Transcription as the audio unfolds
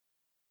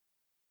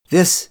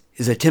This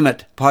is a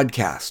Timmit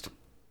podcast.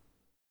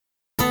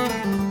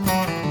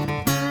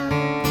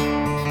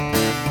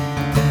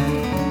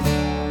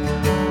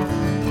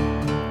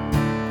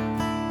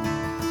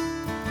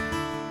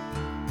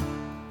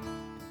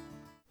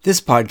 This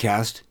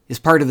podcast is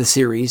part of the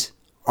series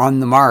On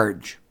the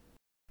Marge.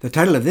 The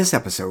title of this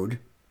episode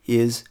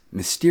is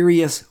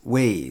Mysterious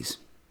Ways.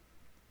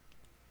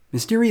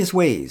 Mysterious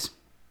Ways.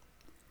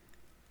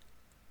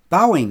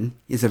 Bowing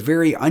is a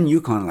very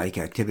un-Yukon-like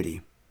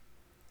activity.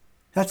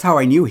 That's how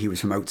I knew he was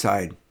from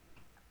outside.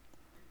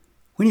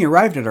 When he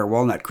arrived at our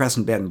Walnut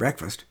Crescent bed and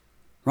breakfast,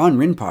 Ron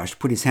Rinpoche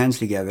put his hands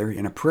together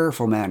in a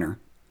prayerful manner,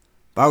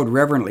 bowed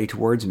reverently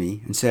towards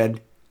me, and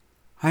said,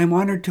 "I am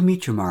honored to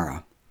meet you,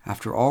 Mara,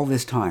 after all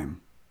this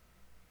time."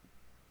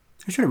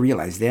 I should have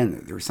realized then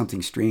that there was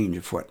something strange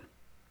afoot.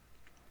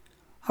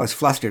 I was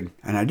flustered,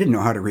 and I didn't know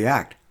how to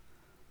react.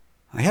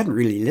 I hadn't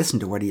really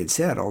listened to what he had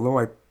said, although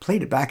I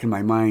played it back in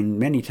my mind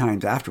many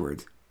times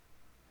afterwards.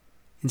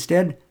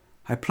 Instead,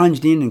 I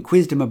plunged in and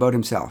quizzed him about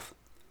himself.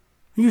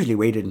 I usually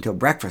waited until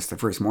breakfast the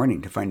first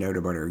morning to find out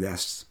about our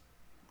guests.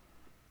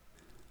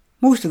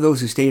 Most of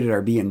those who stayed at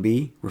our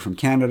B&B were from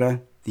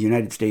Canada, the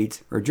United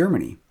States, or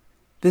Germany,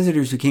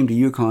 visitors who came to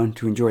Yukon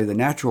to enjoy the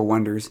natural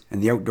wonders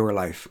and the outdoor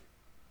life.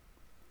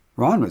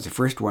 Ron was the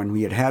first one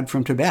we had had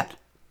from Tibet.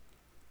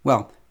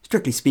 Well,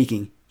 strictly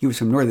speaking, he was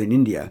from northern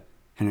India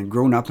and had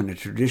grown up in a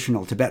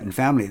traditional Tibetan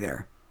family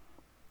there.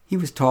 He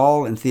was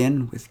tall and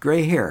thin, with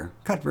grey hair,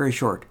 cut very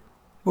short.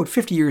 About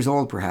 50 years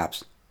old,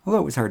 perhaps, although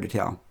it was hard to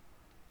tell.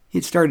 He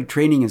had started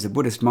training as a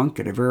Buddhist monk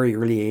at a very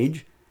early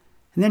age,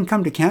 and then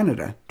come to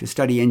Canada to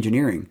study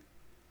engineering.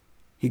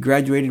 He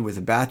graduated with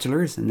a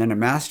bachelor's and then a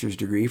master's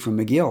degree from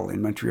McGill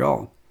in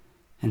Montreal,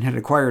 and had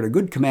acquired a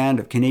good command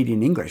of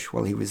Canadian English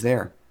while he was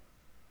there.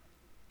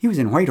 He was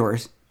in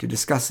Whitehorse to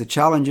discuss the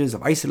challenges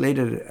of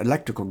isolated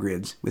electrical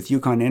grids with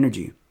Yukon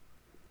Energy.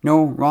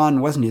 No,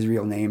 Ron wasn't his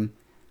real name,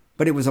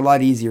 but it was a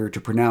lot easier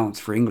to pronounce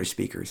for English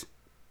speakers.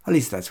 At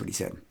least that's what he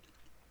said.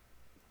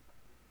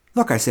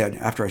 "Look," I said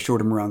after I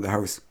showed him around the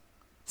house.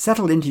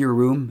 "Settle into your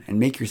room and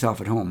make yourself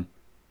at home.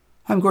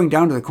 I'm going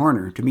down to the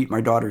corner to meet my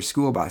daughter's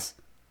school bus.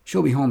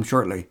 She'll be home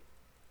shortly."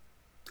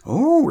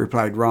 "Oh,"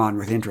 replied Ron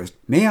with interest.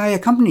 "May I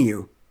accompany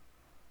you?"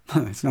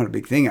 "It's not a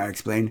big thing," I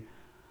explained.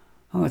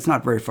 "Oh, it's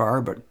not very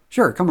far, but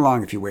sure, come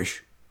along if you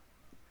wish."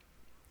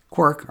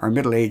 Quark, our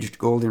middle-aged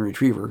golden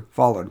retriever,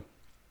 followed.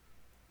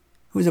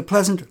 It was a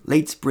pleasant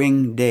late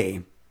spring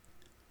day.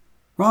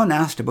 Ron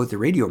asked about the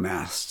radio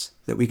masts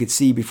that we could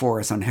see before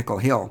us on Heckle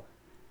Hill,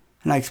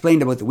 and I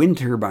explained about the wind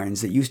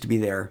turbines that used to be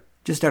there,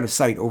 just out of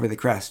sight over the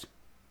crest.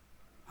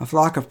 A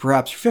flock of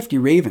perhaps 50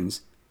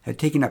 ravens had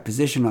taken up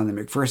position on the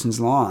McPherson's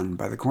lawn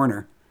by the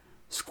corner,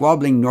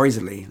 squabbling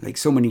noisily like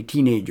so many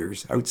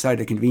teenagers outside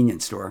a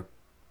convenience store.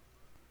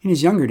 In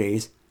his younger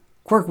days,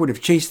 Quark would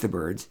have chased the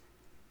birds,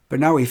 but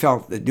now he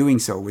felt that doing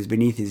so was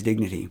beneath his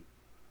dignity.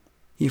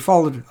 He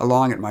followed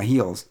along at my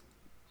heels,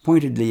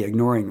 pointedly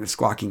ignoring the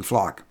squawking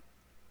flock.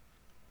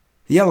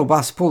 The yellow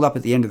bus pulled up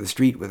at the end of the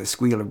street with a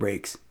squeal of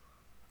brakes.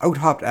 Out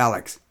hopped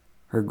Alex,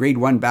 her grade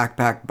 1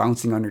 backpack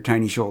bouncing on her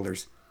tiny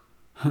shoulders.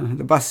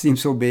 The bus seemed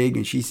so big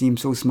and she seemed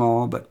so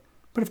small, but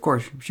of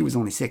course she was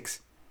only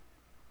 6.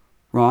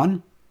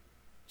 "Ron,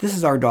 this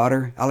is our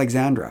daughter,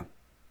 Alexandra.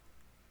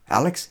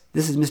 Alex,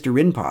 this is Mr.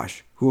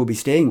 Rinpoche, who will be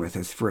staying with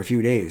us for a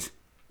few days."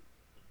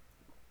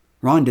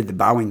 Ron did the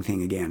bowing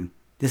thing again,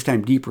 this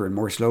time deeper and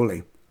more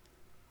slowly.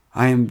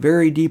 "I am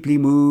very deeply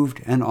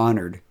moved and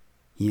honored,"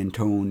 he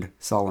intoned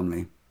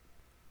solemnly.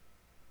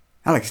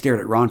 Alex stared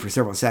at Ron for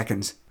several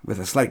seconds, with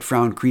a slight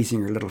frown creasing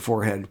her little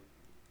forehead.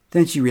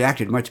 Then she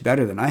reacted much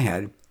better than I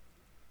had.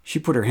 She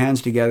put her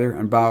hands together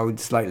and bowed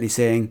slightly,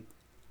 saying,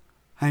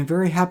 "I am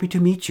very happy to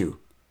meet you.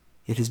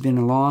 It has been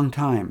a long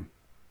time."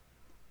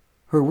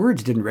 Her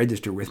words didn't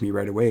register with me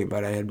right away,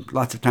 but I had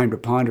lots of time to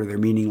ponder their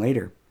meaning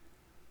later.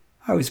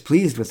 I was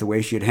pleased with the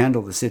way she had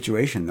handled the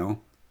situation, though.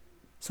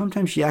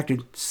 Sometimes she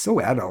acted so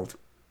adult.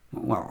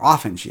 Well,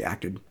 often she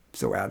acted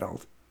so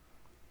adult.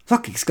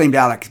 "Look," exclaimed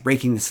Alex,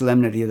 breaking the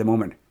solemnity of the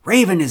moment.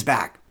 "Raven is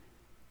back!"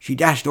 She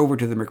dashed over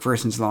to the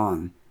McPherson's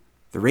lawn.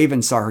 The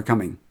ravens saw her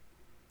coming.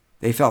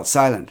 They felt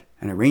silent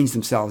and arranged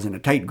themselves in a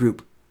tight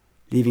group,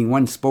 leaving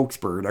one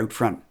spokesbird out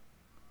front.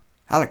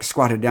 Alex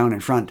squatted down in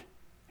front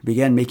and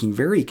began making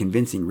very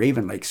convincing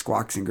raven-like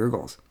squawks and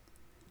gurgles.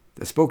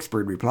 The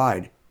spokesbird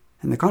replied,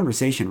 and the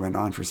conversation went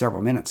on for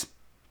several minutes.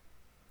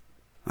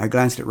 I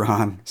glanced at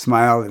Ron,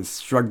 smiled, and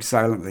shrugged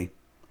silently.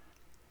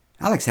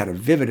 Alex had a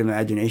vivid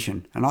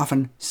imagination and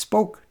often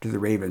spoke to the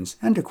ravens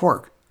and to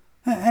Quark,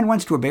 and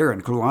once to a bear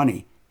in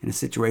Kluane in a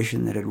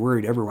situation that had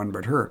worried everyone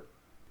but her.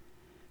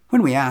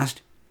 When we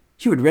asked,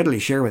 she would readily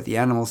share what the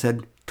animals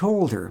had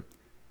told her,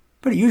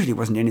 but it usually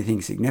wasn't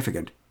anything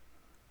significant.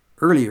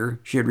 Earlier,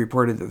 she had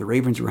reported that the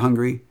ravens were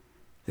hungry,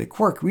 that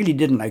Quark really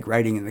didn't like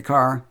riding in the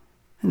car,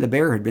 and the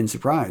bear had been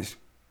surprised.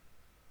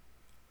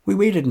 We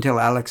waited until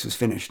Alex was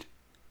finished.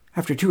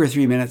 After 2 or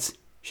 3 minutes,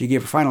 she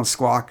gave a final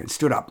squawk and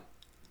stood up.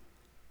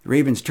 The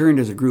ravens turned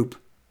as a group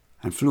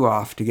and flew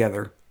off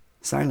together,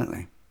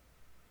 silently.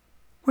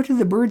 What do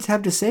the birds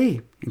have to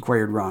say?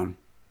 Inquired Ron.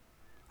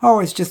 Oh,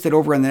 it's just that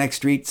over on the next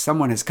street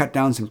someone has cut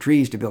down some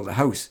trees to build a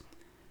house.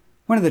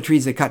 One of the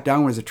trees they cut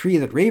down was a tree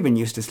that Raven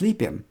used to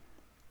sleep in.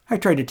 I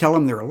tried to tell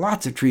him there are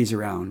lots of trees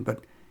around, but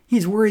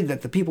he's worried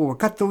that the people will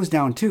cut those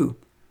down too.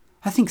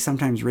 I think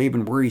sometimes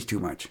Raven worries too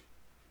much.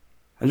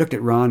 I looked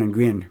at Ron and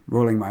grinned,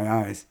 rolling my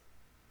eyes.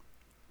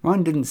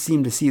 Ron didn't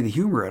seem to see the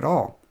humor at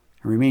all,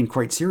 and remained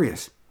quite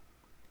serious.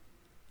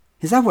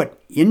 Is that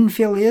what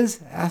infill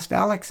is? Asked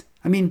Alex.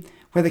 I mean,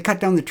 where they cut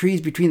down the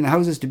trees between the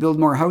houses to build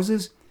more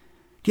houses?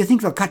 Do you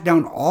think they'll cut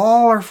down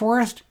all our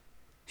forest?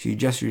 She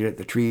gestured at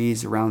the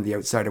trees around the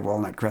outside of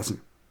Walnut Crescent.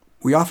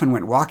 We often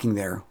went walking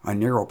there on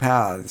narrow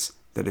paths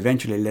that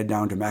eventually led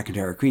down to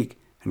McIntyre Creek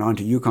and on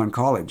to Yukon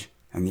College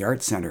and the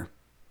Arts Center.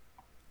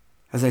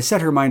 As I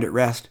set her mind at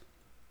rest,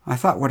 I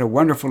thought what a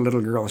wonderful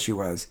little girl she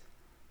was,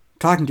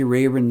 talking to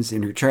ravens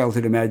in her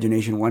childhood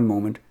imagination one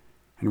moment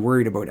and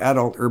worried about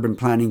adult urban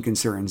planning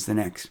concerns the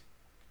next.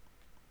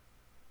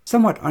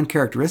 Somewhat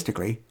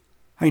uncharacteristically,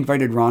 I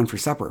invited Ron for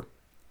supper.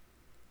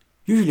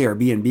 Usually our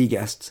B&B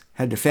guests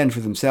had to fend for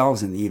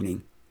themselves in the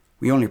evening.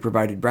 We only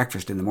provided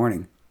breakfast in the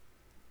morning.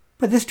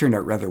 But this turned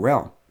out rather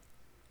well.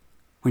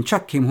 When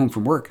Chuck came home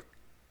from work,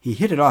 he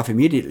hit it off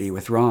immediately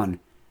with Ron,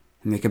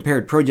 and they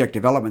compared project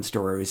development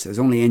stories as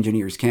only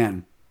engineers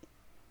can.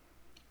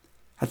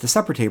 At the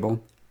supper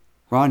table,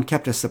 Ron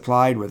kept us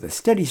supplied with a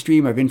steady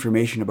stream of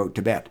information about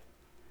Tibet,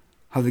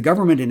 how the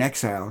government in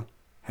exile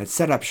had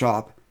set up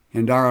shop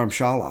in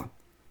Dharamshala,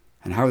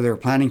 and how they were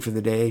planning for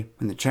the day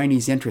when the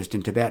Chinese interest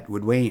in Tibet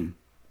would wane.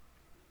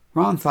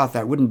 Ron thought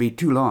that wouldn't be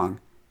too long,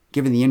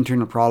 given the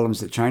internal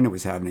problems that China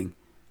was having,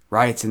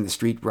 riots in the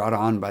street brought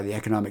on by the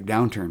economic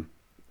downturn.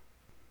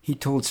 He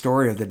told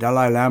story of the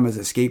Dalai Lama's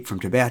escape from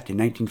Tibet in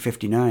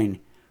 1959,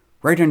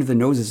 right under the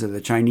noses of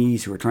the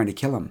Chinese who were trying to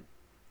kill him,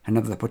 and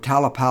of the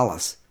Potala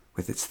Palace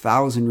with its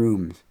 1,000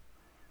 rooms.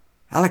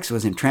 Alex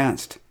was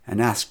entranced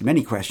and asked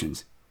many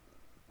questions.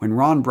 When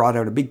Ron brought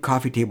out a big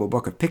coffee table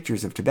book of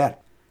pictures of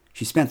Tibet,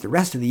 she spent the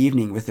rest of the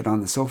evening with it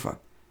on the sofa,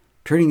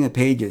 turning the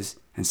pages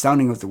and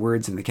sounding out the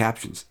words in the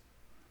captions.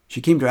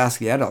 She came to ask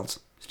the adults,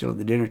 still at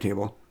the dinner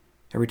table,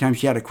 every time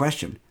she had a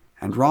question,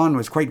 and Ron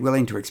was quite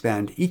willing to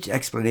expand each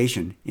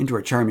explanation into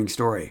a charming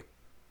story.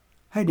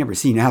 I had never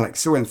seen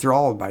Alex so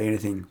enthralled by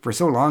anything for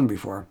so long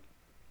before.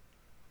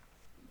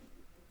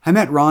 I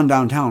met Ron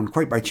downtown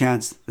quite by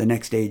chance the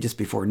next day just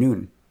before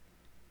noon.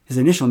 His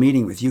initial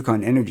meeting with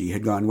Yukon Energy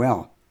had gone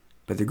well,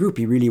 but the group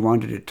he really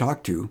wanted to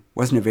talk to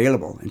wasn't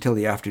available until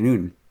the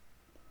afternoon.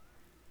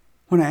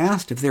 When I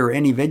asked if there were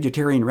any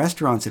vegetarian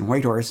restaurants in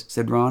Whitehorse,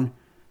 said Ron,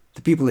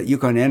 the people at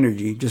Yukon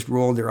Energy just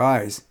rolled their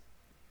eyes.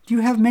 Do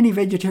you have many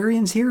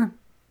vegetarians here?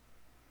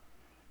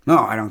 No,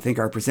 I don't think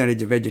our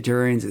percentage of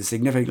vegetarians is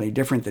significantly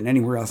different than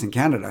anywhere else in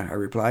Canada, I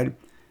replied.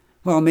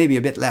 Well, maybe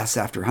a bit less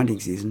after hunting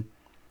season.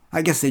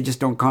 I guess they just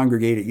don't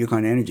congregate at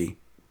Yukon Energy.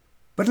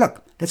 But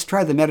look, let's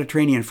try the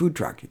Mediterranean food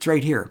truck. It's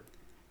right here.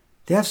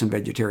 They have some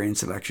vegetarian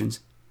selections,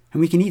 and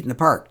we can eat in the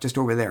park just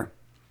over there.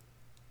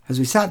 As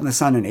we sat in the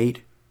sun and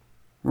ate,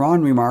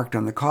 Ron remarked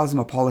on the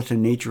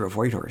cosmopolitan nature of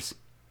Whitehorse.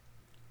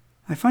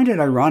 I find it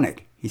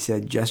ironic, he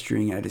said,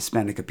 gesturing at his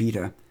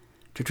Spanakopita,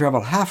 to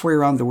travel halfway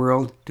around the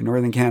world to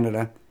northern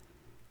Canada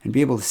and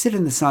be able to sit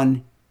in the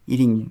sun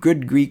eating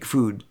good Greek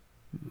food.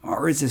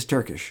 Or is this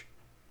Turkish?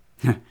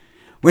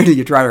 Wait till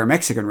you try our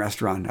Mexican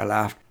restaurant, I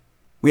laughed.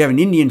 We have an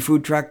Indian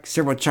food truck,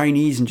 several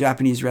Chinese and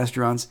Japanese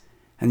restaurants,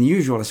 and the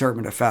usual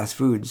assortment of fast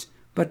foods,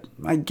 but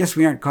I guess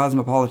we aren't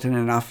cosmopolitan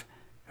enough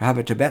to have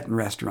a Tibetan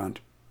restaurant.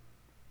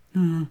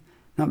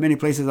 Not many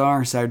places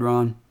are, sighed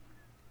Ron.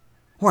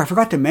 Oh, I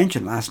forgot to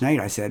mention last night,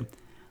 I said.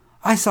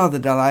 I saw the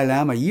Dalai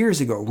Lama years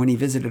ago when he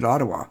visited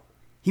Ottawa.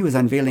 He was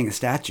unveiling a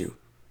statue.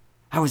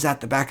 I was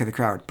at the back of the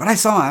crowd, but I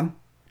saw him.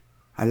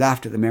 I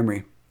laughed at the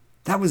memory.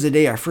 That was the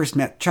day I first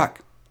met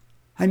Chuck.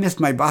 I missed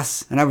my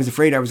bus, and I was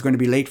afraid I was going to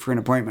be late for an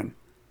appointment.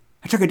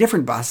 I took a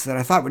different bus that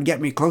I thought would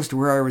get me close to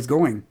where I was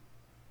going.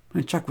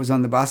 And Chuck was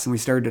on the bus, and we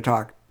started to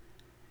talk.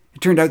 It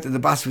turned out that the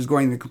bus was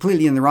going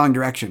completely in the wrong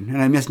direction,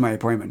 and I missed my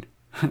appointment.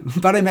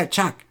 But I met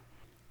Chuck.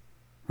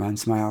 Ron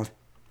smiled.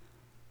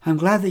 I'm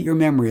glad that your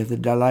memory of the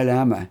Dalai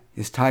Lama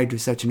is tied to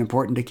such an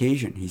important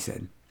occasion, he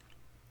said.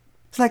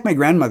 It's like my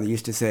grandmother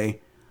used to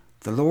say,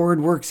 the Lord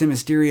works in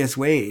mysterious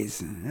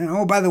ways.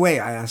 Oh, by the way,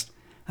 I asked,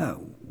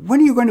 when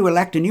are you going to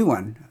elect a new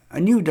one, a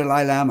new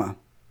Dalai Lama?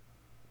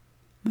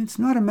 It's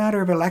not a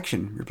matter of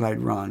election, replied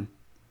Ron.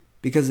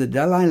 Because the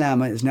Dalai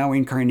Lama is now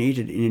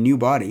incarnated in a new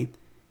body,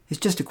 it's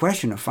just a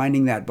question of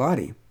finding that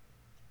body.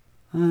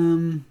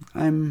 I'm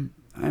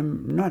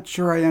not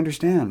sure I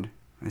understand,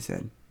 I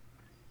said.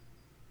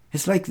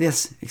 It's like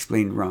this,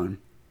 explained Ron.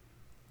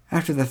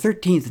 After the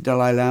 13th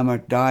Dalai Lama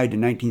died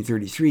in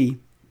 1933,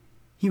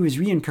 he was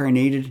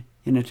reincarnated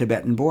in a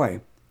Tibetan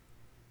boy.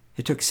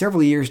 It took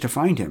several years to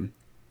find him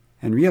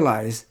and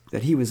realize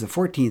that he was the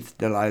 14th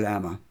Dalai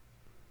Lama.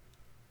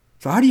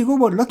 So how do you go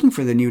about looking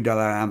for the new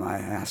Dalai Lama, I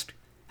asked.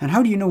 And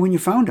how do you know when you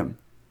found him?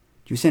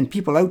 Do you send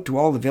people out to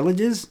all the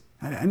villages?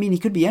 I mean, he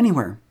could be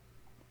anywhere.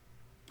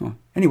 Well,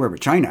 anywhere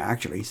but China,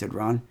 actually, said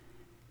Ron.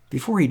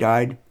 Before he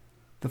died,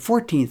 The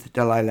 14th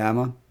Dalai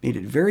Lama made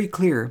it very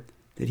clear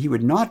that he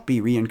would not be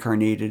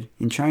reincarnated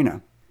in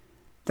China.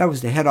 That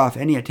was to head off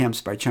any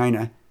attempts by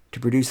China to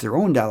produce their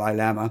own Dalai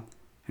Lama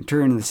and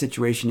turn the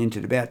situation in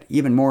Tibet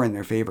even more in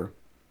their favor.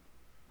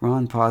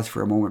 Ron paused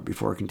for a moment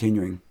before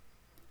continuing.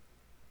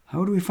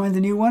 How do we find the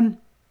new one?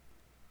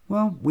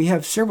 Well, we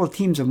have several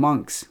teams of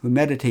monks who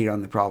meditate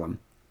on the problem.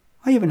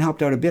 I even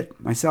helped out a bit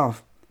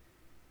myself.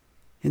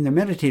 In their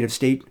meditative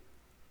state,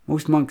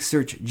 most monks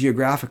search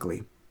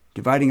geographically,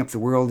 dividing up the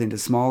world into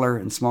smaller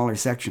and smaller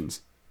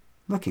sections,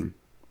 looking.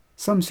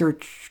 Some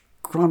search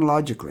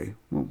chronologically.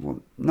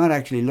 Well, not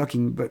actually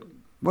looking, but,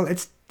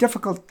 it's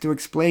difficult to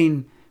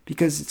explain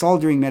because it's all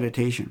during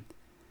meditation.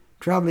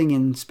 Traveling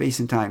in space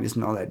and time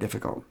isn't all that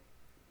difficult.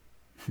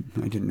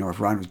 I didn't know if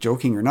Ron was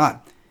joking or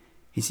not.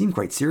 He seemed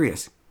quite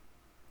serious.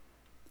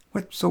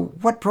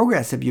 What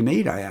progress have you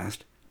made? I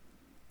asked.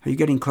 Are you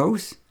getting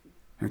close?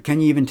 Or can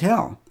you even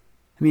tell?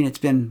 I mean, it's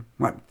been,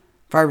 5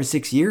 or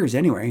 6 years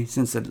anyway,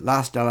 since the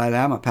last Dalai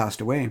Lama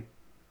passed away.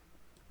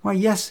 Why,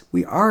 yes,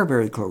 we are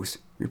very close,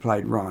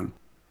 replied Ron.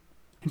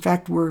 In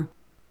fact, we're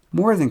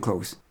more than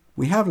close.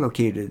 We have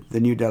located the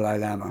new Dalai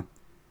Lama.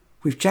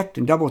 We've checked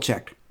and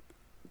double-checked.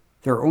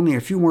 There are only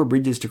a few more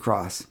bridges to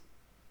cross.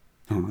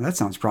 Oh, that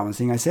sounds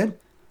promising, I said.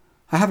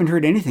 I haven't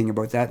heard anything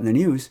about that in the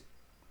news.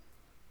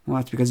 Well,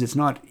 that's because it's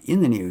not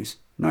in the news.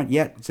 Not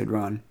yet, said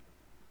Ron.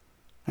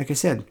 Like I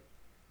said,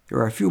 there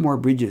are a few more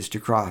bridges to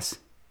cross.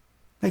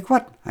 Like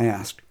what? I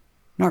asked,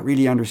 not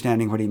really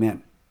understanding what he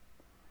meant.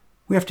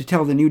 We have to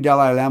tell the new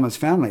Dalai Lama's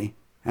family,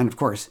 and of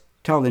course,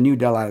 tell the new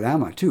Dalai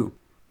Lama too.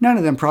 None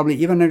of them probably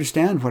even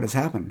understand what has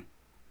happened.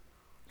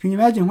 Can you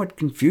imagine what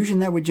confusion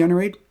that would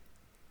generate?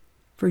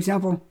 For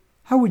example,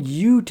 how would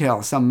you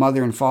tell some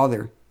mother and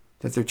father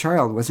that their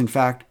child was in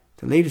fact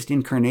the latest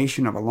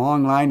incarnation of a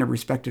long line of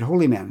respected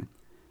holy men,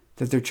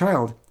 that their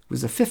child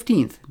was the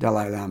 15th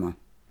Dalai Lama?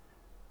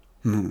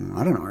 I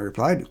don't know, I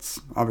replied. It's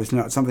obviously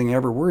not something I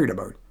ever worried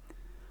about.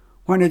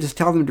 Why not just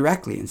tell them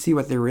directly and see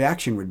what their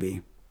reaction would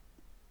be?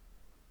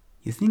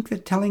 You think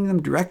that telling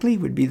them directly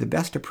would be the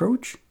best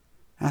approach?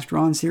 Asked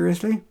Ron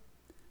seriously.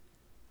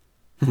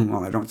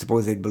 Well, I don't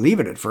suppose they'd believe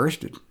it at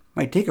first. It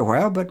might take a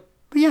while, but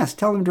yes,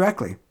 tell them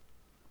directly.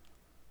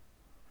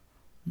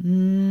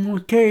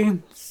 Okay,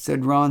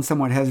 said Ron,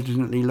 somewhat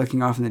hesitantly,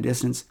 looking off in the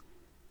distance.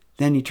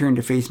 Then he turned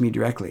to face me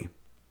directly.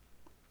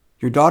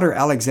 Your daughter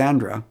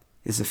Alexandra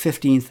is the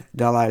 15th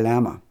Dalai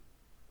Lama.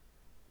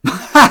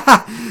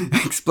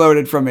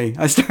 Exploded from me.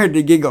 I started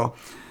to giggle.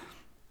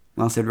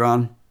 Well, said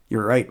Ron,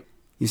 you're right.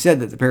 You said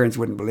that the parents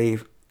wouldn't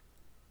believe.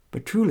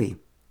 But truly,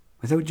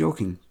 without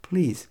joking,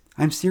 please,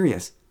 I'm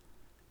serious.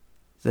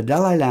 The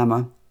Dalai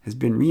Lama has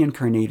been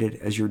reincarnated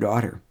as your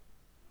daughter.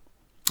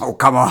 Oh,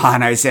 come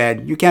on, I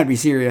said. You can't be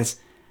serious.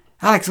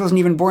 Alex wasn't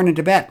even born in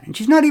Tibet, and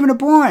she's not even a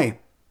boy.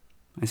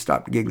 I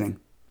stopped giggling.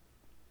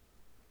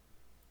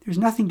 There's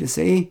nothing to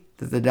say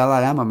that the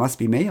Dalai Lama must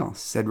be male,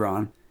 said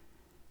Ron.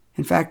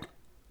 In fact,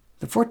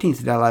 the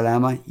 14th Dalai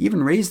Lama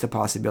even raised the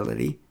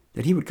possibility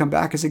that he would come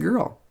back as a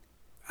girl.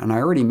 And I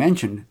already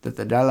mentioned that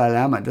the Dalai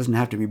Lama doesn't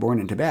have to be born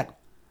in Tibet.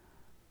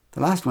 The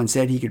last one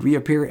said he could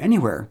reappear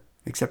anywhere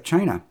except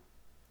China.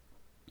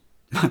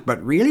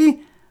 But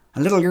really? A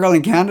little girl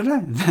in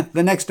Canada?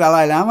 The next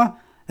Dalai Lama?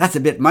 That's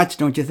a bit much,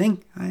 don't you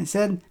think? I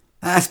said.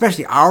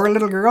 Especially our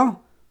little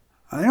girl?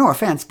 No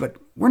offense, but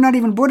we're not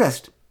even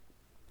Buddhist.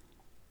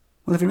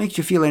 Well, if it makes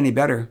you feel any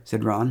better,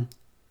 said Ron.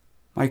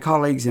 My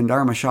colleagues in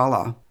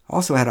Dharamshala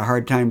also had a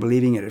hard time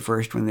believing it at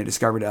first when they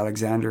discovered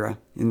Alexandra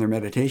in their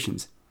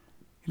meditations.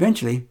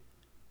 Eventually,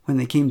 when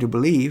they came to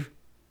believe,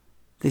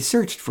 they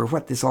searched for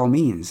what this all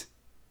means.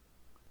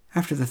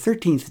 After the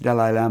 13th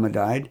Dalai Lama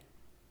died,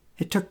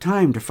 it took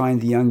time to find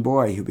the young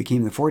boy who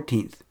became the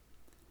 14th.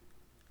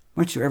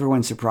 Much to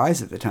everyone's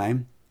surprise at the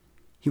time,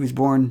 he was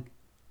born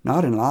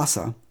not in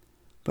Lhasa,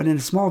 but in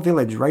a small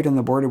village right on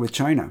the border with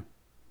China.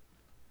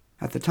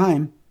 At the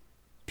time,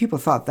 people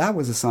thought that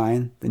was a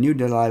sign the new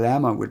Dalai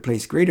Lama would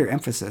place greater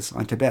emphasis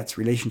on Tibet's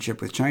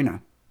relationship with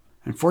China.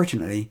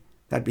 Unfortunately,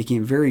 that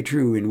became very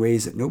true in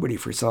ways that nobody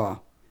foresaw.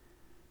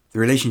 The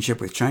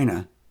relationship with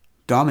China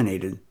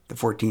dominated the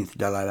 14th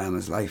Dalai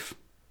Lama's life.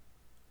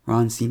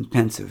 Ron seemed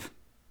pensive.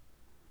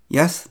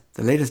 Yes,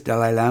 the latest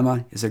Dalai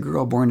Lama is a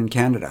girl born in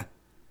Canada,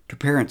 to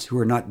parents who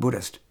are not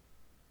Buddhist.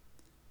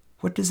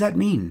 What does that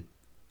mean?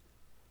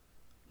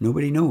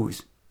 Nobody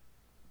knows.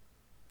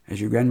 As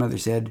your grandmother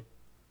said,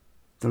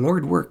 the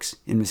Lord works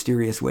in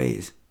mysterious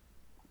ways.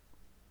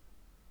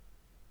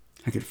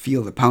 I could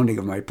feel the pounding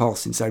of my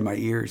pulse inside my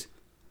ears.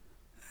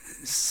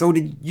 So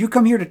did you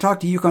come here to talk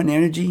to Yukon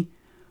Energy?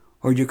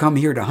 Or did you come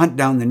here to hunt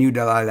down the new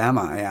Dalai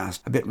Lama? I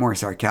asked, a bit more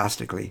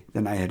sarcastically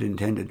than I had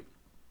intended.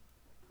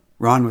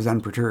 Ron was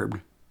unperturbed.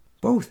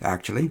 Both,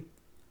 actually.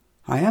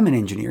 I am an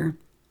engineer,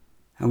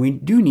 and we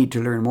do need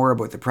to learn more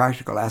about the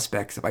practical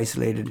aspects of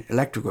isolated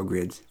electrical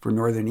grids for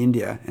northern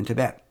India and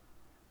Tibet.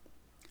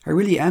 I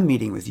really am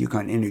meeting with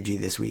Yukon Energy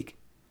this week.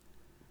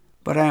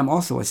 But I am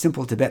also a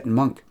simple Tibetan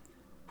monk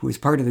who is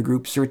part of the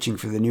group searching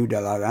for the new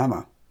Dalai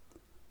Lama.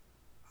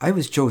 I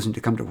was chosen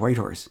to come to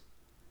Whitehorse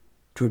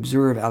to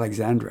observe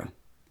Alexandra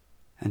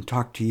and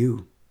talk to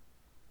you."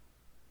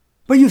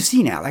 "But you've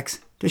seen Alex.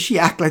 Does she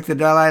act like the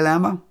Dalai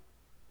Lama?"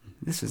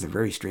 This was a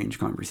very strange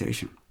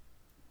conversation.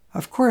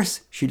 "Of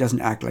course she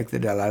doesn't act like the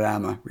Dalai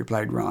Lama,"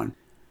 replied Ron.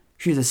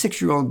 "She's a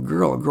 6-year-old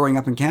girl growing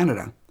up in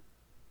Canada."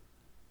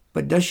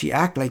 "But does she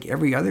act like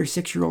every other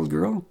 6-year-old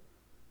girl?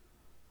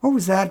 What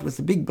was that with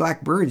the big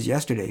black birds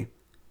yesterday?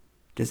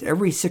 Does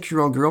every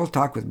 6-year-old girl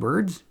talk with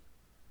birds?"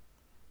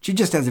 "She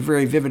just has a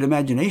very vivid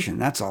imagination,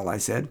 that's all," I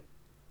said.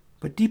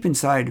 But deep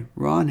inside,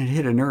 Ron had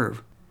hit a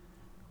nerve.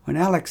 When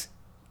Alex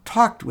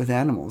talked with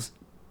animals,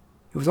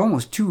 it was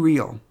almost too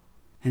real,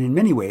 and in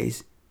many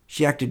ways,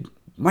 she acted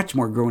much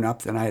more grown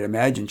up than I had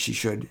imagined she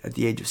should at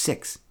the age of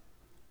 6.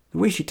 The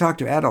way she talked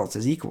to adults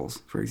as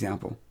equals, for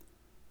example,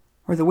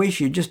 or the way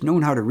she had just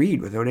known how to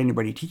read without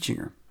anybody teaching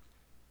her.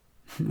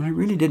 I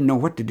really didn't know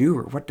what to do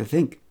or what to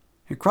think.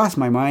 It crossed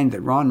my mind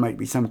that Ron might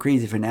be some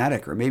crazy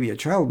fanatic or maybe a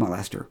child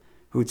molester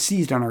who had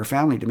seized on our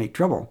family to make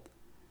trouble.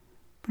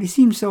 But he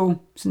seemed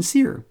so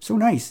sincere, so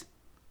nice.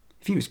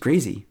 If he was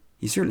crazy,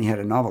 he certainly had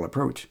a novel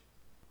approach.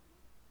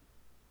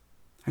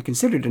 I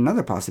considered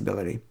another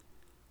possibility.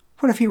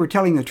 What if he were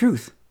telling the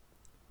truth?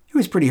 It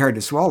was pretty hard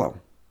to swallow.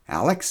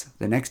 Alex,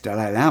 the next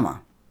Dalai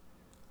Lama.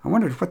 I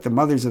wondered what the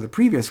mothers of the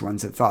previous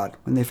ones had thought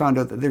when they found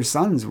out that their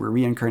sons were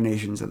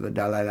reincarnations of the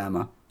Dalai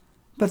Lama.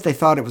 But they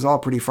thought it was all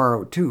pretty far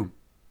out too.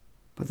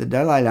 But the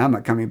Dalai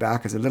Lama coming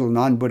back as a little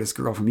non-Buddhist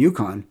girl from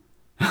Yukon,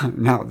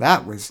 now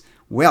that was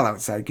well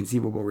outside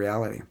conceivable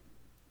reality.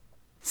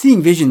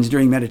 "Seeing visions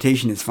during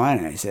meditation is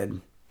fine," I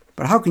said.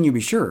 "But how can you be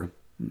sure?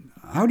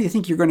 How do you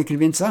think you're going to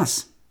convince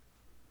us?"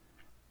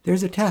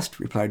 "There's a test,"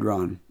 replied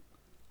Ron.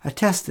 "A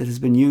test that has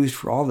been used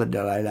for all the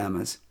Dalai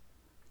Lamas.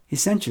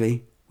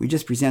 Essentially, we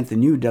just present the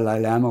new Dalai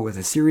Lama with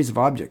a series of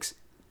objects,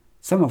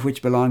 some of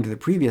which belong to the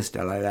previous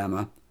Dalai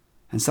Lama,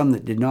 and some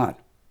that did not.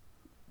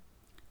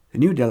 The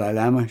new Dalai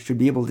Lama should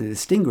be able to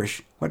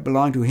distinguish what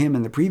belonged to him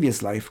in the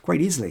previous life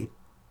quite easily.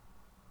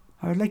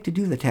 I would like to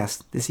do the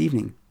test this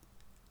evening,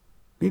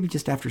 maybe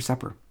just after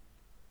supper."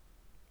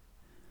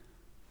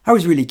 I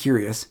was really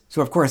curious,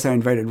 so of course I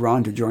invited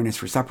Ron to join us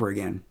for supper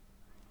again.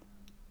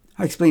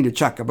 I explained to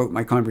Chuck about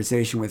my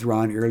conversation with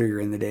Ron earlier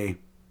in the day.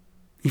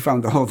 He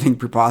found the whole thing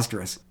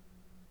preposterous.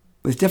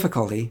 With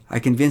difficulty, I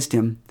convinced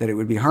him that it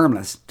would be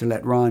harmless to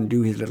let Ron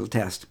do his little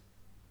test.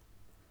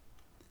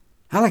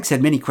 Alex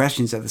had many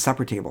questions at the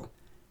supper table.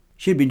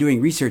 She had been doing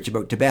research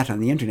about Tibet on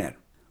the internet.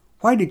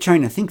 Why did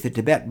China think that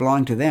Tibet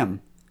belonged to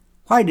them?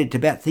 Why did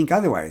Tibet think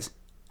otherwise?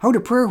 How do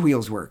prayer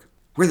wheels work?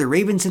 Were there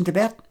ravens in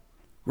Tibet?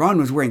 Ron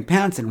was wearing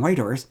pants in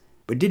Whitehorse,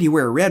 but did he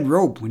wear a red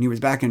robe when he was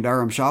back in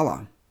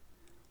Dharamshala?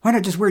 Why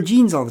not just wear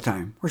jeans all the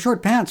time, or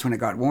short pants when it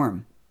got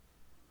warm?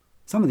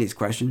 Some of these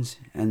questions,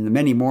 and the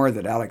many more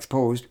that Alex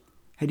posed,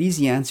 had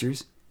easy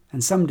answers,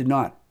 and some did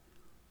not.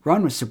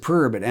 Ron was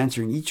superb at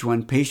answering each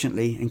one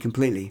patiently and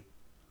completely.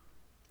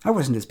 I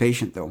wasn't as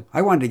patient, though.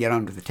 I wanted to get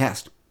on with the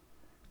test.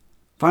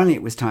 Finally,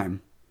 it was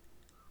time.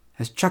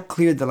 As Chuck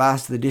cleared the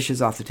last of the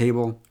dishes off the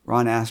table,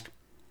 Ron asked,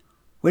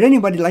 "Would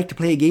anybody like to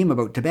play a game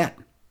about Tibet?"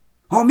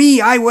 "Oh,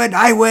 me, I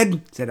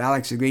would, said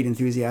Alex with great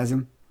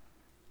enthusiasm.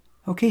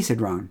 "Okay,"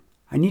 said Ron.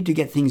 "I need to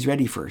get things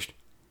ready first.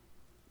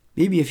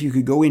 Maybe if you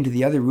could go into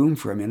the other room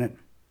for a minute."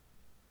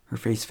 Her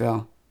face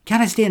fell.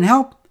 "Can't I stay and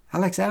help?"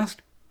 Alex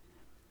asked.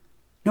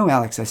 "No,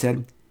 Alex," I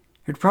said.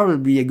 "It'd probably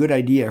be a good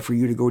idea for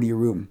you to go to your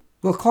room.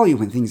 We'll call you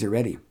when things are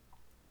ready."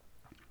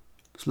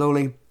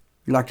 Slowly,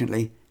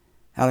 reluctantly,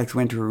 Alex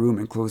went to her room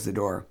and closed the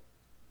door.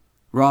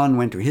 Ron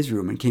went to his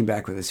room and came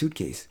back with a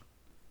suitcase.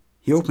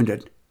 He opened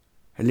it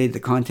and laid the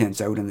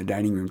contents out on the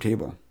dining room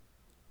table.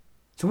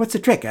 "So what's the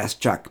trick?"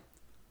 asked Chuck.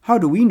 "How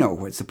do we know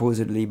what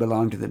supposedly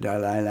belonged to the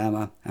Dalai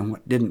Lama and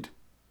what didn't?"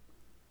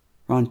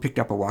 Ron picked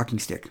up a walking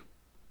stick.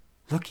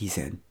 "Look," he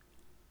said.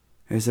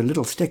 "There's a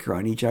little sticker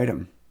on each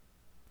item."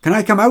 "Can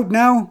I come out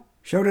now?"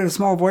 shouted a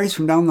small voice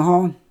from down the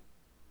hall.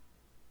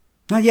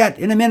 "Not yet.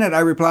 In a minute," I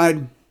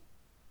replied.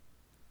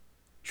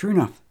 Sure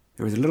enough,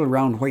 there was a little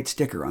round white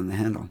sticker on the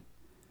handle.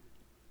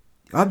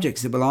 "The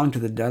objects that belong to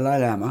the Dalai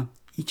Lama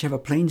each have a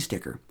plain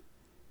sticker.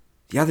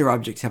 The other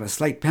objects have a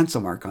slight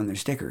pencil mark on their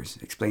stickers,"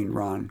 explained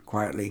Ron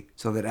quietly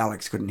so that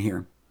Alex couldn't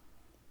hear.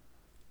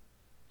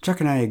 Chuck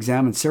and I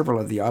examined several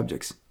of the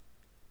objects.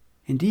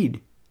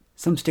 Indeed,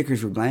 some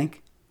stickers were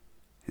blank,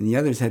 and the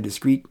others had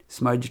discreet,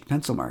 smudged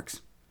pencil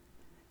marks.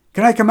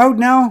 "Can I come out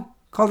now?"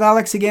 called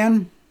Alex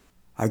again.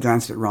 I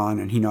glanced at Ron,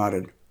 and he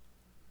nodded.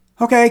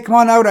 "Okay, come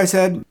on out," I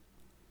said.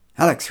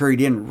 Alex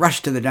hurried in,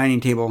 rushed to the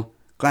dining table,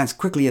 glanced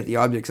quickly at the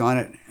objects on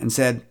it, and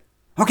said,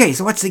 "Okay,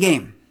 so what's the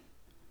game?"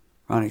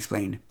 Ron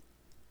explained.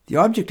 "The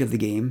object of the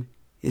game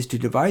is to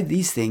divide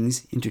these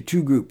things into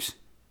 2 groups."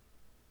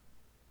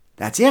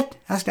 "That's it?"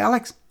 asked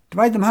Alex.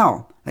 "Divide them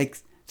how? Like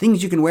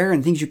things you can wear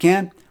and things you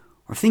can't?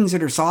 Or things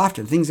that are soft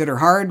and things that are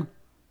hard?"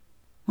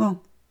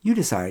 "Well, you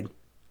decide,"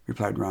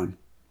 replied Ron.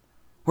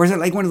 "Or is it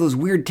like one of those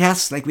weird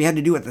tests like we had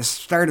to do at the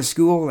start of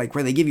school, like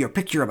where they give you a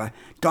picture of a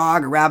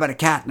dog, a rabbit, a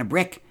cat, and a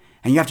brick,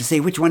 and you have to say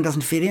which one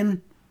doesn't fit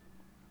in?"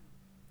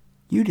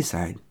 "You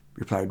decide,"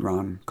 replied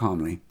Ron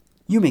calmly.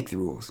 "You make the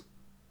rules."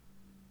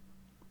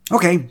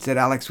 Okay, said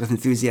Alex with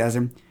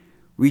enthusiasm,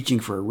 reaching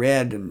for a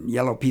red and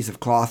yellow piece of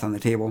cloth on the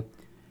table.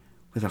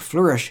 With a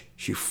flourish,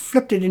 she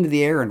flipped it into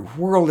the air and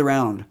whirled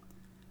around.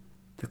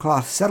 The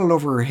cloth settled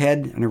over her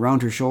head and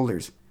around her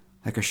shoulders,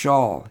 like a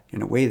shawl,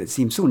 in a way that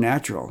seemed so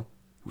natural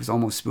it was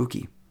almost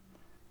spooky.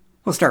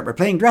 We'll start by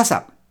playing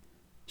dress-up.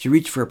 She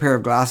reached for a pair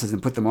of glasses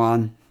and put them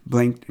on,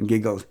 blinked, and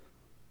giggled.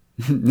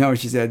 No,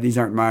 she said, these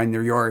aren't mine,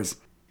 they're yours.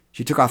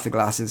 She took off the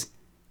glasses,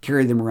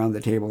 carried them around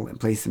the table, and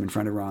placed them in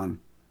front of Ron.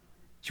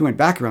 She went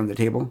back around the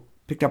table,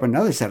 picked up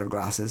another set of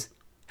glasses,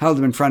 held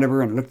them in front of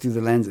her, and looked through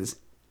the lenses.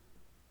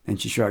 Then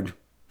she shrugged.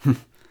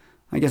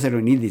 I guess I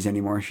don't need these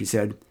anymore, she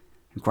said,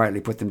 and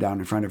quietly put them down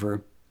in front of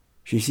her.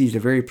 She seized a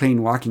very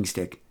plain walking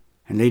stick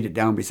and laid it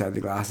down beside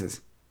the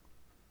glasses.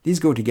 These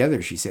go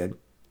together, she said.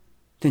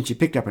 Then she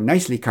picked up a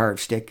nicely carved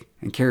stick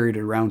and carried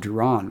it around to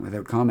Ron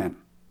without comment.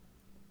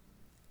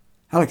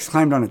 Alex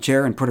climbed on a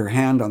chair and put her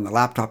hand on the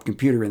laptop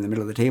computer in the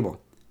middle of the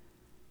table.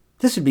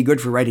 This would be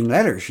good for writing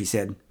letters, she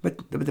said,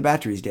 but the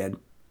battery's dead.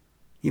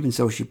 Even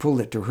so, she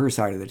pulled it to her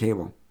side of the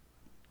table.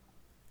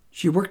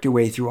 She worked her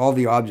way through all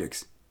the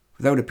objects,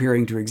 without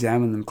appearing to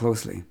examine them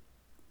closely.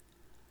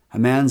 A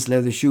man's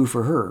leather shoe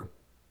for her,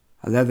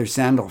 a leather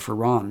sandal for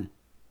Ron,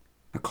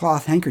 a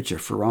cloth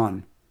handkerchief for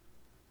Ron,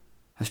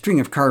 a string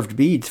of carved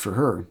beads for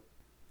her,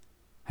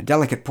 a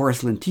delicate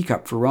porcelain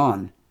teacup for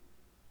Ron,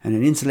 and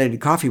an insulated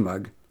coffee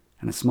mug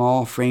and a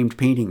small framed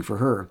painting for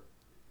her,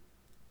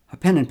 a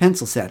pen and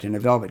pencil set in a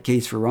velvet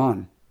case for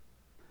Ron.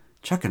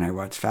 Chuck and I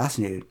watched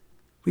fascinated.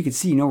 We could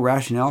see no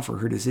rationale for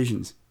her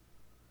decisions.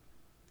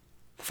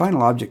 The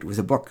final object was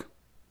a book.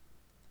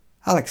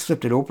 Alex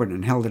flipped it open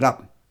and held it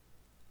up.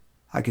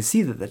 I could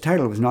see that the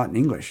title was not in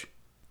English.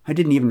 I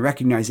didn't even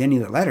recognize any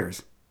of the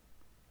letters.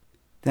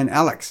 Then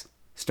Alex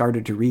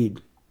started to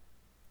read.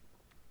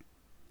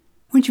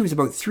 When she was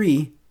about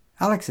 3,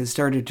 Alex had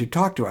started to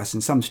talk to us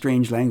in some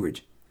strange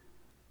language.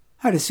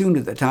 I'd assumed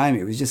at the time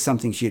it was just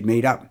something she had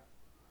made up.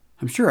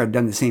 I'm sure I'd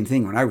done the same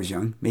thing when I was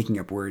young, making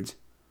up words.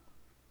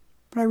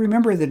 But I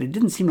remember that it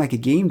didn't seem like a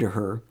game to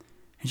her,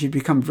 and she'd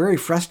become very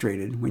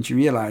frustrated when she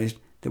realized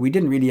that we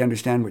didn't really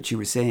understand what she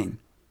was saying.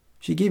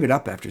 She gave it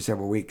up after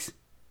several weeks.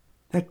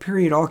 That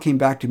period all came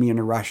back to me in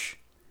a rush.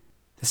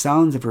 The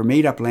sounds of her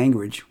made-up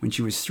language when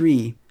she was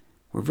 3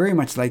 were very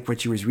much like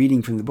what she was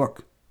reading from the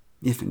book,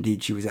 if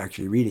indeed she was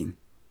actually reading.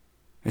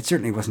 It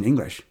certainly wasn't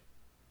English.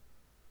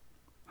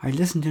 I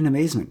listened in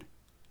amazement.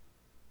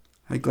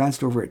 I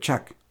glanced over at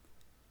Chuck.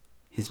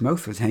 His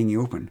mouth was hanging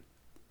open.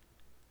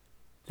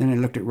 Then I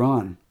looked at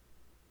Ron.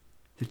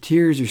 The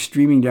tears were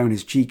streaming down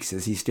his cheeks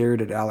as he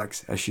stared at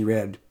Alex as she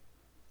read.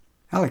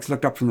 Alex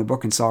looked up from the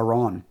book and saw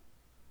Ron.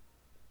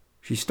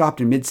 She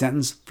stopped in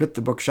mid-sentence, flipped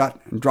the book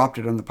shut, and dropped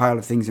it on the pile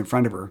of things in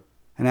front of her,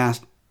 and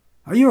asked,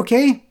 "Are you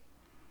okay?"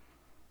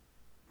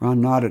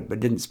 Ron nodded but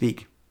didn't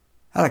speak.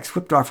 Alex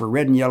whipped off her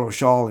red and yellow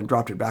shawl and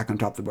dropped it back on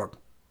top of the book.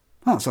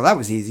 "Oh, so that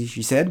was easy,"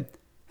 she said.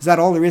 "Is that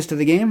all there is to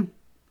the game?"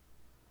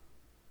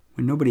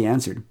 When nobody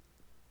answered,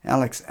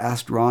 Alex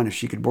asked Ron if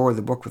she could borrow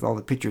the book with all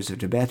the pictures of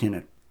Tibet in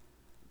it.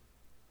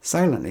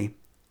 Silently,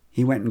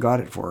 he went and got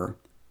it for her,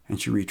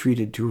 and she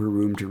retreated to her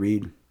room to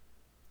read.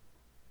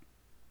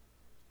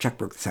 Chuck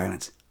broke the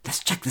silence.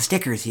 "Let's check the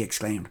stickers," he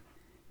exclaimed.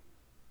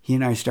 He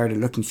and I started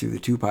looking through the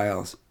 2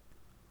 piles.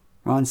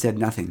 Ron said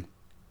nothing,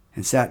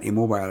 and sat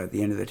immobile at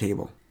the end of the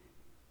table.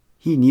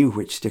 He knew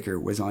which sticker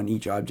was on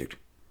each object.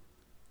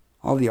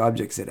 All the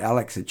objects that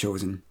Alex had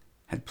chosen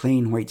had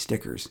plain white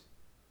stickers,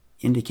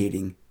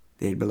 indicating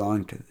they had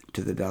belonged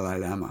to the Dalai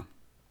Lama.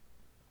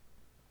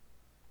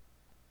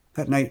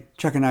 That night,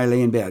 Chuck and I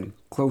lay in bed,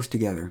 close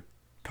together,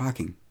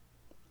 talking.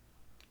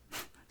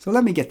 "So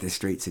let me get this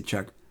straight," said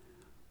Chuck.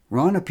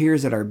 "Ron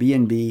appears at our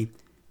B&B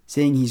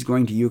saying he's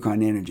going to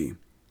Yukon Energy.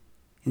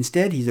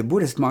 Instead, he's a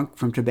Buddhist monk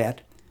from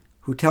Tibet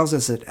who tells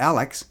us that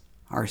Alex,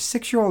 our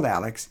 6-year-old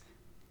Alex,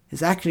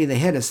 is actually the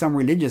head of some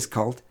religious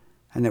cult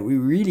and that we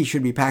really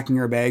should be packing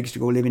our bags to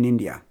go live in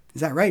India. Is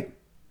that right?"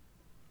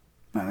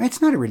 "Well,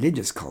 it's not a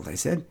religious cult," I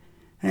said.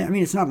 "I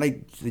mean, it's not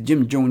like the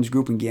Jim Jones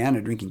group in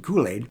Guyana drinking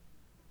Kool-Aid.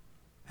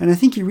 And I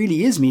think he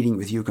really is meeting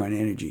with Yukon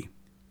Energy.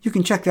 You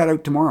can check that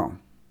out tomorrow."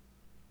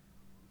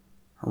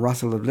 A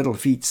rustle of little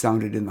feet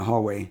sounded in the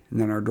hallway, and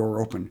then our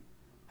door opened,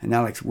 and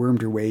Alex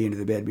wormed her way into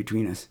the bed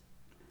between us.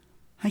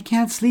 "I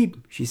can't sleep,"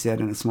 she said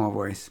in a small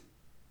voice.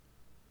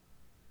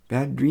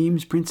 "Bad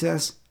dreams,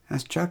 Princess?"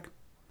 asked Chuck.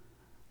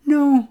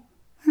 "No,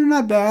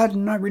 not bad,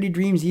 and not really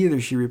dreams either,"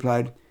 she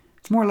replied.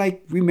 "It's more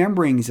like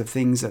rememberings of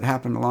things that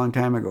happened a long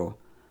time ago,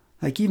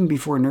 like even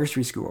before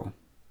nursery school."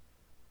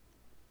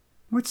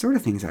 "What sort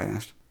of things?" I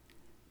asked.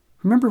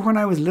 "Remember when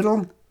I was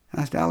little?"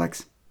 asked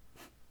Alex.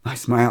 I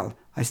smiled.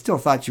 I still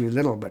thought she was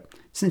little, but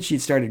since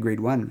she'd started grade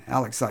 1,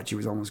 Alex thought she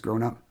was almost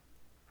grown up.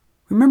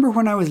 "Remember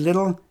when I was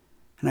little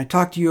and I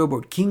talked to you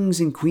about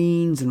kings and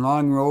queens and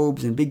long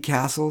robes and big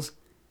castles?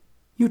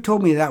 You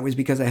told me that was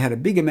because I had a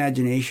big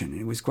imagination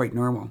and it was quite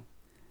normal.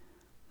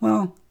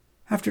 Well,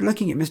 after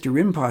looking at Mr.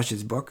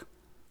 Rinpoche's book,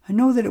 I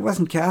know that it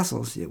wasn't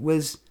castles. It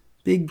was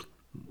big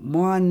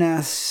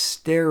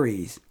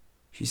monasteries."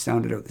 She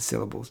sounded out the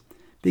syllables.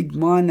 big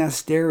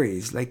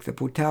monasteries like the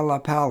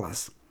Potala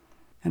Palace.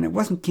 And it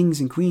wasn't kings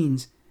and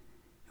queens.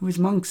 It was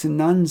monks and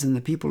nuns and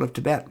the people of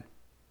Tibet.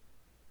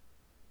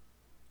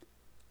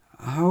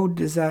 How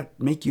does that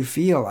make you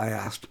feel? I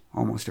asked,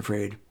 almost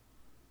afraid.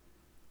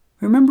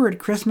 Remember at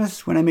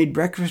Christmas when I made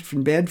breakfast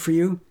in bed for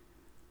you?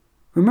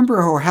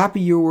 Remember how happy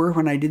you were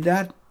when I did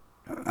that?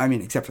 I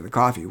mean, except for the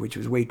coffee, which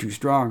was way too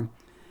strong.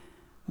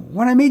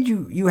 When I made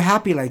you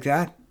happy like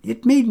that,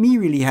 it made me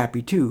really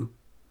happy too.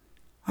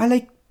 I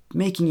like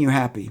making you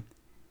happy.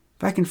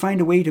 If I can find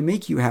a way to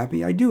make you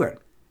happy, I do it.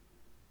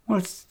 Well,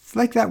 it's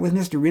like that with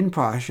Mr.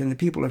 Rinpoche and the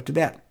people of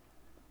Tibet.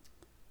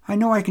 I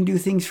know I can do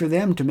things for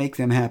them to make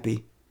them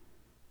happy.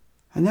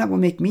 And that will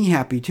make me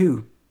happy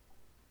too.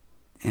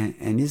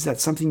 And is that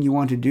something you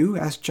want to do?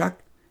 Asked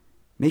Chuck.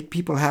 Make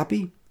people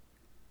happy?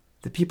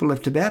 The people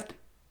of Tibet?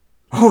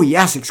 Oh,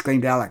 yes,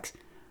 exclaimed Alex.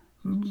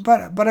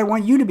 But I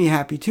want you to be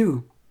happy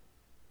too.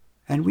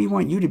 And we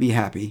want you to be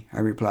happy, I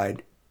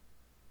replied.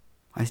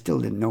 I still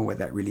didn't know what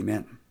that really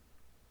meant.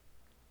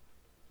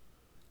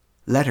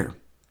 Letter.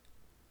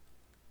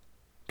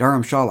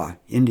 Dharamshala,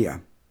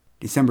 India,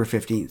 December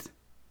 15th.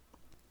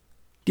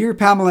 Dear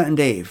Pamela and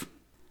Dave,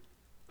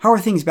 how are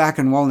things back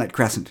on Walnut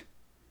Crescent?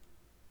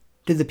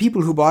 Did the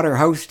people who bought our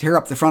house tear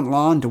up the front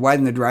lawn to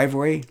widen the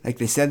driveway like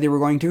they said they were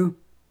going to?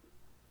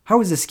 How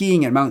was the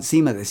skiing at Mount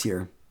Sema this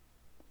year?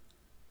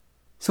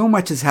 So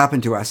much has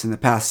happened to us in the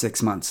past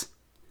 6 months.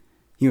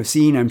 You have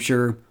seen, I'm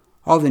sure,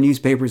 all the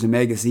newspapers and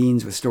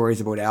magazines with stories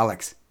about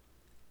Alex.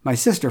 My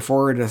sister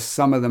forwarded us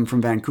some of them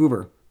from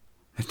Vancouver.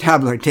 The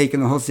tabloid take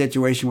on the whole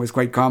situation was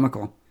quite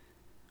comical.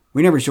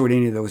 We never showed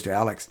any of those to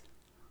Alex.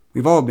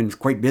 We've all been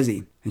quite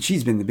busy, and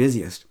she's been the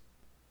busiest.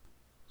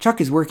 Chuck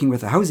is working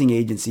with a housing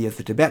agency of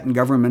the Tibetan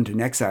government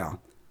in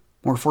exile,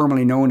 more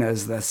formally known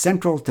as the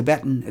Central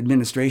Tibetan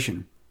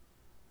Administration.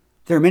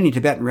 There are many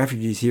Tibetan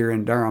refugees here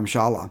in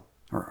Dharamshala,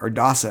 or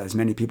Dasa as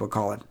many people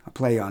call it, a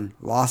play on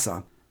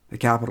Lhasa, the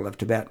capital of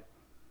Tibet.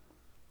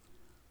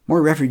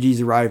 More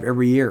refugees arrive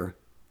every year,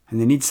 and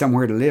they need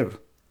somewhere to live.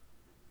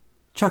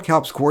 Chuck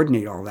helps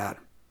coordinate all that.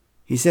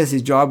 He says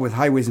his job with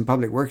Highways and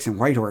Public Works in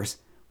Whitehorse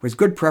was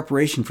good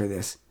preparation for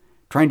this,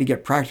 trying to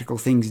get practical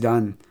things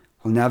done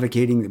while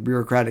navigating the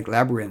bureaucratic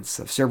labyrinths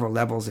of several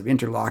levels of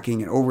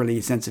interlocking and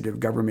overly sensitive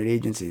government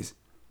agencies.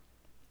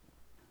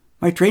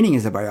 My training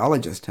as a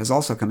biologist has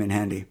also come in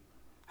handy.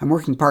 I'm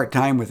working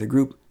part-time with a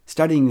group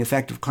studying the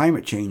effect of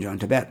climate change on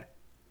Tibet.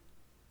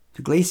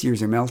 The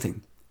glaciers are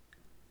melting.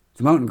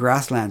 The mountain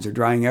grasslands are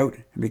drying out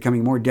and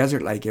becoming more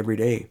desert-like every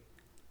day.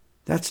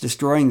 That's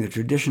destroying the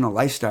traditional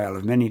lifestyle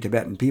of many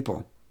Tibetan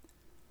people.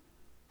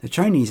 The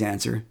Chinese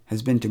answer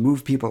has been to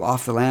move people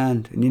off the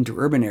land and into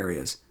urban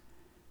areas,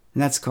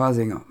 and that's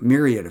causing a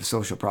myriad of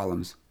social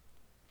problems.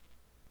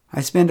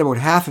 I spend about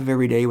half of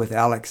every day with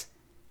Alex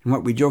in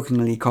what we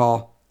jokingly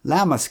call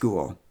Lama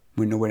School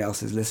when no one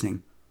else is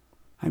listening.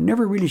 I'm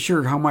never really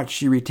sure how much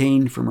she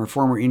retained from her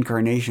former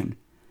incarnation,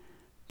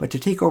 but to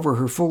take over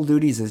her full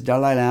duties as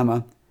Dalai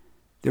Lama,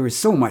 there is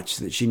so much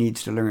that she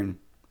needs to learn.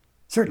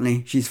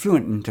 Certainly, she's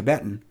fluent in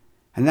Tibetan,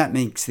 and that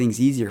makes things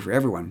easier for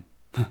everyone.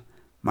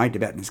 My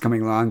Tibetan is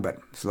coming along, but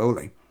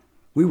slowly.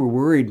 We were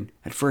worried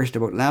at first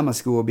about Lama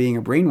School being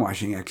a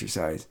brainwashing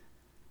exercise,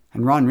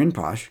 and Ron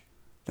Rinpoche,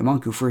 the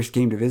monk who first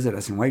came to visit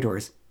us in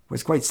Whitehorse,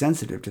 was quite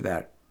sensitive to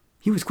that.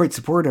 He was quite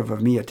supportive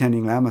of me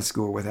attending Lama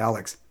School with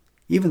Alex,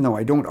 even though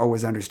I don't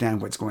always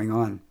understand what's going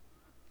on.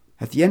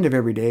 At the end of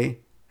every day,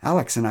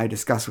 Alex and I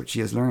discuss what she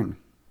has learned.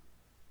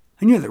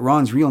 I knew that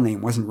Ron's real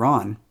name wasn't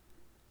Ron,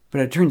 but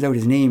it turns out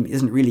his name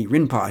isn't really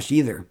Rinpoche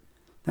either.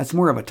 That's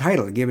more of a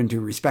title given to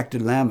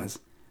respected lamas,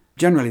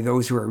 generally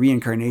those who are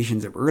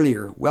reincarnations of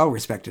earlier,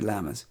 well-respected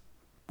lamas.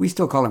 We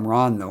still call him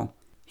Ron, though.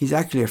 He's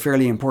actually a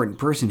fairly important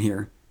person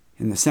here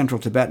in the Central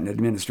Tibetan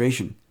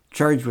Administration,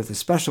 charged with the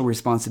special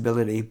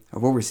responsibility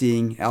of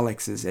overseeing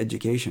Alex's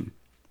education.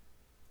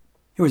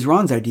 It was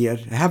Ron's idea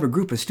to have a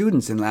group of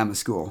students in Lama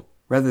School,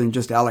 rather than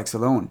just Alex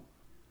alone.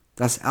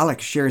 Thus,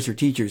 Alex shares her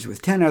teachers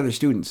with 10 other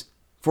students,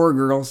 4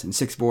 girls and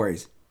 6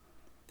 boys.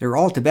 They were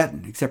all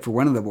Tibetan, except for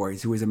one of the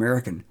boys, who was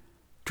American,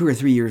 2 or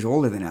 3 years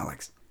older than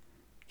Alex.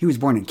 He was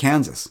born in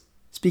Kansas,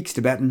 speaks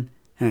Tibetan,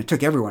 and it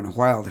took everyone a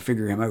while to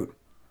figure him out.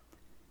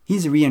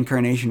 He's a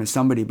reincarnation of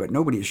somebody, but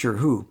nobody is sure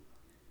who.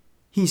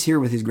 He's here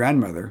with his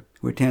grandmother,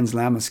 who attends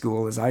Lama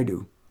School as I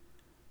do.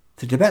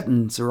 The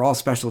Tibetans are all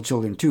special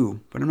children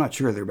too, but I'm not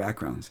sure of their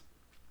backgrounds.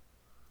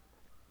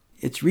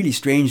 It's really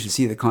strange to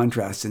see the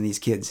contrasts in these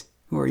kids,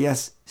 who are,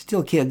 yes,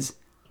 still kids,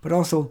 but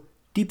also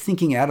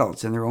deep-thinking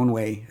adults in their own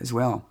way as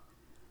well.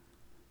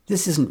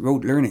 This isn't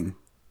rote learning.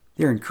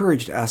 They're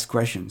encouraged to ask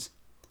questions.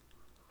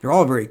 They're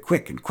all very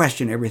quick and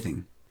question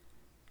everything.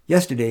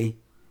 Yesterday,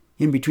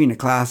 in between a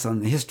class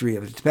on the history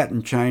of the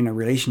Tibetan-China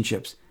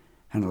relationships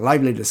and a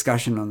lively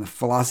discussion on the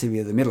philosophy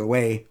of the middle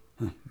way,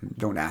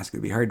 don't ask, it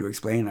would be hard to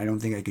explain, I don't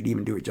think I could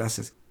even do it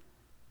justice,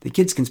 the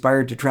kids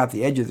conspired to trap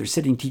the edge of their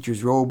sitting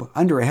teacher's robe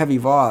under a heavy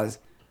vase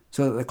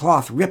so that the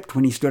cloth ripped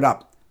when he stood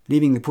up,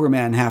 leaving the poor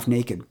man half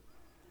naked.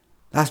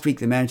 Last week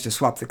they managed to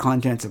swap the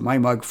contents of my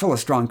mug full of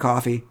strong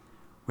coffee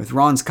with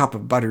Ron's cup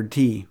of buttered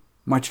tea.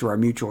 much to our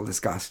mutual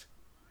disgust.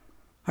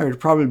 I would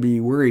probably be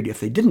worried if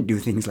they didn't do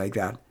things like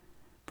that,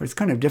 but it's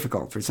kind of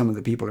difficult for some of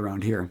the people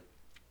around here.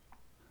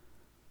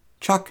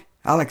 Chuck,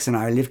 Alex, and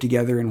I live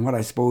together in what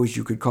I suppose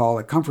you could call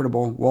a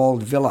comfortable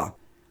walled villa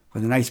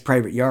with a nice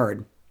private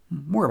yard,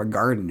 more of a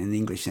garden in the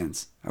English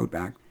sense, out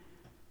back.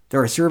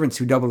 There are servants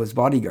who double as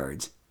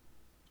bodyguards,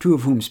 2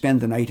 of whom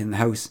spend the night in the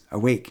house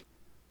awake.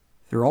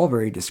 They're all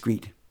very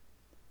discreet.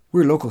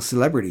 We're local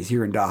celebrities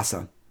here in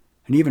Dasa,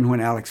 and even when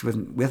Alex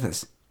wasn't with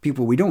us,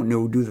 people we don't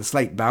know do the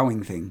slight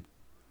bowing thing.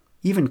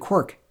 Even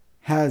Quirk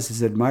has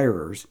his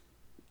admirers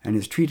and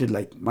is treated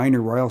like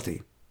minor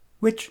royalty,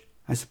 which,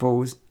 I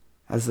suppose,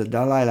 as the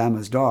Dalai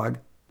Lama's dog,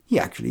 he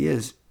actually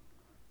is.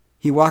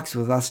 He walks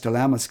with us to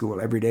Lama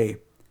school every day.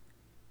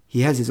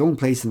 He has his own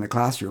place in the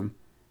classroom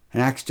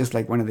and acts just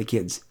like one of the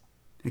kids,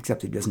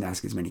 except he doesn't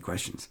ask as many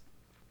questions.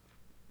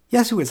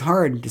 Yes, it was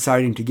hard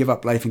deciding to give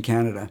up life in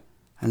Canada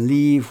and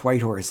leave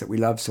Whitehorse that we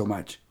loved so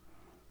much.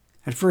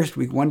 At first,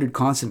 we wondered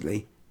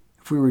constantly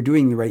if we were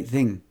doing the right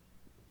thing.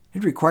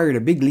 It required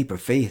a big leap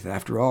of faith,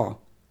 after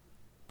all.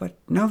 But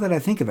now that I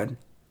think of it,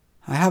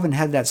 I haven't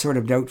had that sort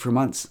of doubt for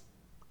months.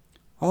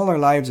 All our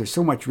lives are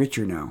so much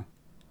richer now.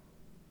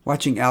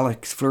 Watching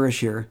Alex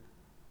flourish here,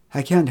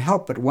 I can't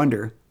help but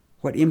wonder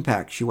what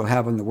impact she will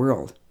have on the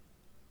world.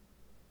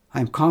 I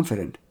am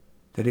confident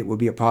that it will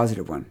be a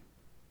positive one.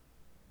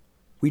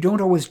 We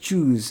don't always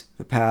choose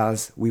the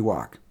paths we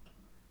walk.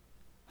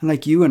 And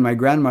like you and my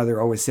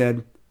grandmother always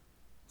said,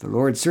 the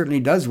Lord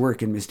certainly does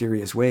work in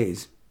mysterious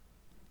ways.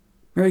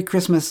 Merry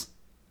Christmas,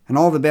 and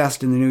all the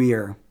best in the new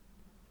year.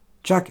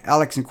 Chuck,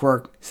 Alex, and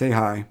Quirk, say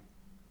hi.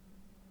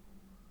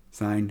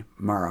 Signed,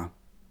 Mara.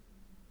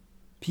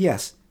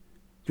 P.S.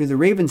 Do the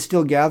ravens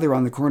still gather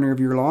on the corner of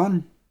your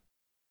lawn?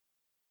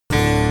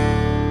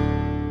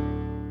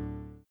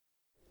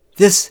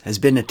 This has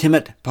been a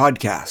Timmit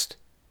podcast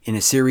in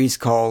a series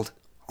called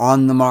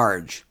On the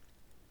Marge.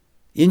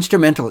 The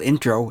instrumental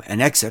intro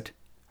and exit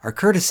are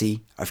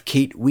courtesy of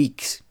Kate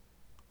Weeks.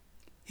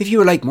 If you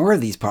would like more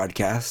of these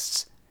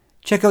podcasts,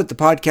 check out the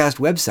podcast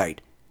website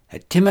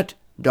at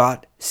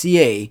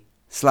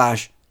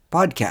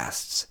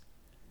timmit.ca/podcasts.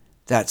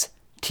 That's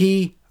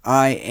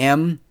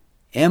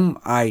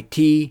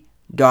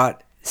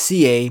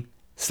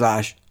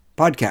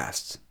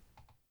TIMMIT.ca/podcasts.